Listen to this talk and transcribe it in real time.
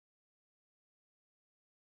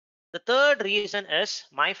The third reason is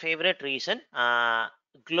my favorite reason,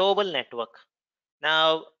 global network.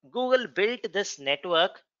 Now, Google built this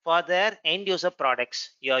network for their end user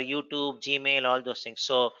products, your YouTube, Gmail, all those things.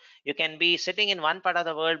 So you can be sitting in one part of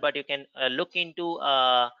the world, but you can look into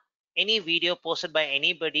any video posted by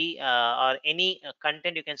anybody or any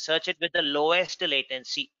content. You can search it with the lowest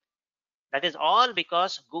latency. That is all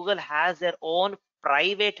because Google has their own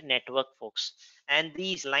private network, folks. And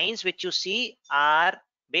these lines which you see are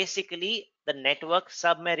basically the network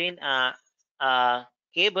submarine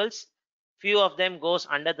cables. Few of them goes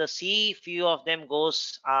under the sea, few of them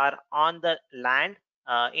goes are on the land.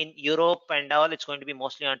 In Europe and all, it's going to be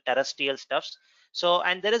mostly on terrestrial stuffs. So,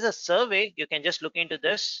 and there is a survey, you can just look into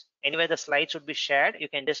this. Anyway, the slides would be shared. You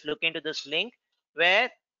can just look into this link where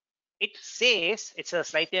it says, it's a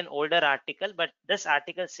slightly an older article, but this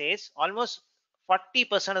article says almost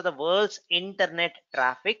 40% of the world's internet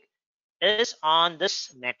traffic is on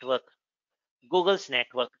this network, Google's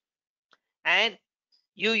network. And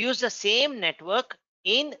you use the same network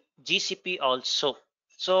in GCP also.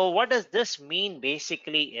 So what does this mean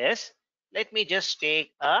basically is, let me just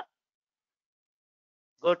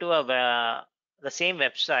go to the same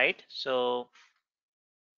website. So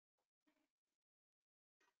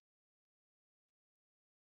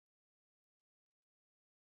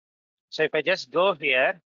if I just go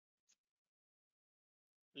here,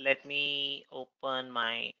 let me open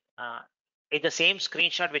my it's the same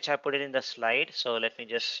screenshot which I put it in the slide. So let me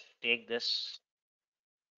just take this.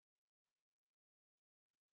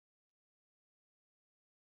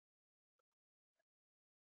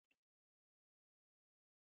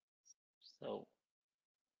 So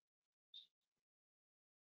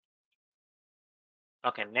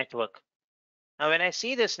okay, network. Now when I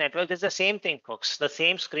see this network, it's the same thing, folks. The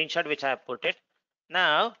same screenshot which I put it.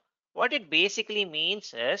 Now what it basically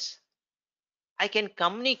means is I can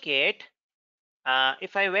communicate.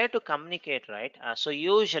 If I were to communicate, right? So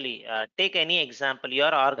usually, take any example,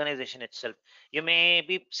 your organization itself. You may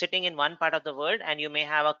be sitting in one part of the world, and you may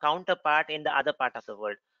have a counterpart in the other part of the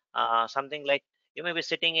world. Something like you may be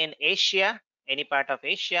sitting in Asia, any part of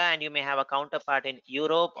Asia, and you may have a counterpart in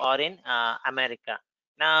Europe or in America.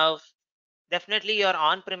 Now, definitely your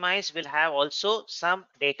on-premise will have also some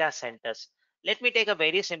data centers. Let me take a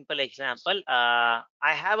very simple example. I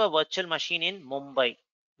have a virtual machine in Mumbai.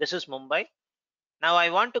 This is Mumbai. Now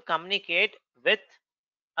I want to communicate with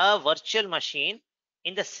a virtual machine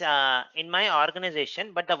in in my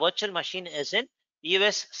organization, but the virtual machine is in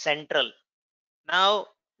US Central. Now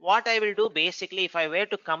what I will do basically, if I were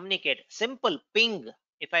to communicate, simple ping.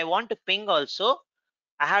 If I want to ping also,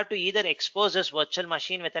 I have to either expose this virtual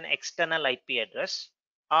machine with an external IP address,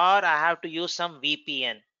 or I have to use some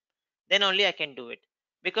VPN. Then only I can do it,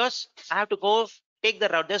 because I have to go take the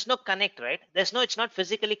route. There's no connect, right? It's not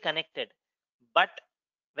physically connected. But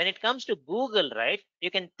when it comes to Google, right, you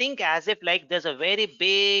can think as if like there's a very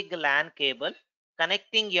big LAN cable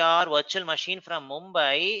connecting your virtual machine from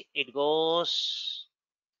Mumbai. It goes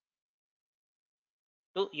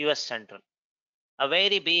to US Central. A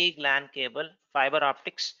very big LAN cable, fiber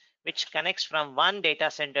optics, which connects from one data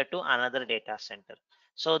center to another data center.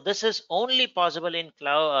 So this is only possible in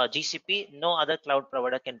cloud GCP. No other cloud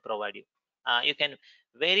provider can provide you. You can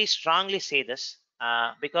very strongly say this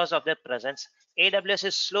because of their presence. AWS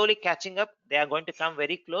is slowly catching up. They are going to come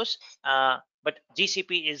very close. But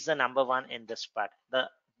GCP is the number one in this part, the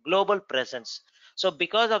global presence. So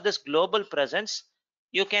because of this global presence,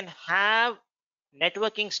 you can have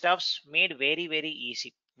networking stuffs made very, very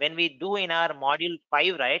easy. When we do in our module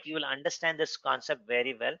 5, right, you will understand this concept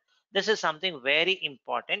very well. This is something very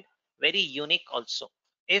important, very unique also.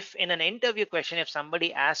 If in an interview question, if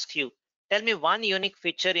somebody asks you, tell me one unique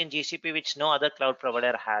feature in GCP which no other cloud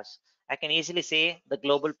provider has, I can easily say the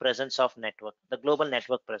global presence of network, the global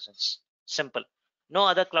network presence. Simple. No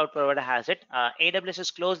other cloud provider has it. AWS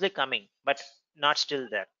is closely coming, but not still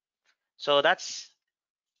there. So that's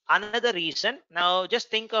another reason. Now just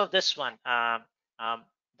think of this one.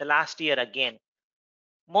 The last year again,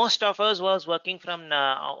 most of us was working from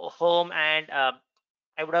home, and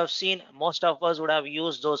I would have seen most of us would have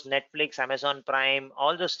used those Netflix, Amazon Prime,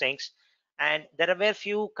 all those things. And there were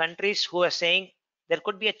few countries who are saying there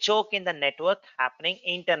could be a choke in the network happening,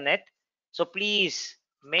 internet. So please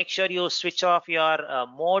make sure you switch off your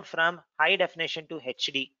mode from high definition to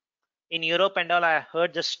HD. In Europe and all, I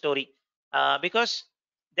heard this story because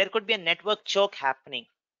there could be a network choke happening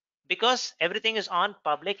because everything is on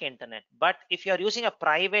public internet. But if you are using a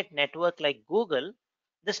private network like Google,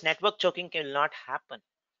 this network choking cannot happen.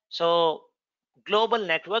 So global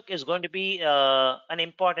network is going to be an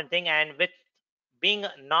important thing, and with being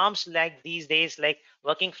norms like these days, like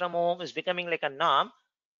working from home is becoming like a norm,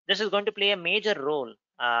 this is going to play a major role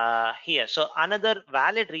here. So another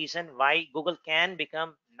valid reason why Google can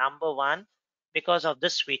become number one because of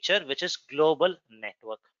this feature, which is global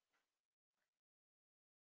network.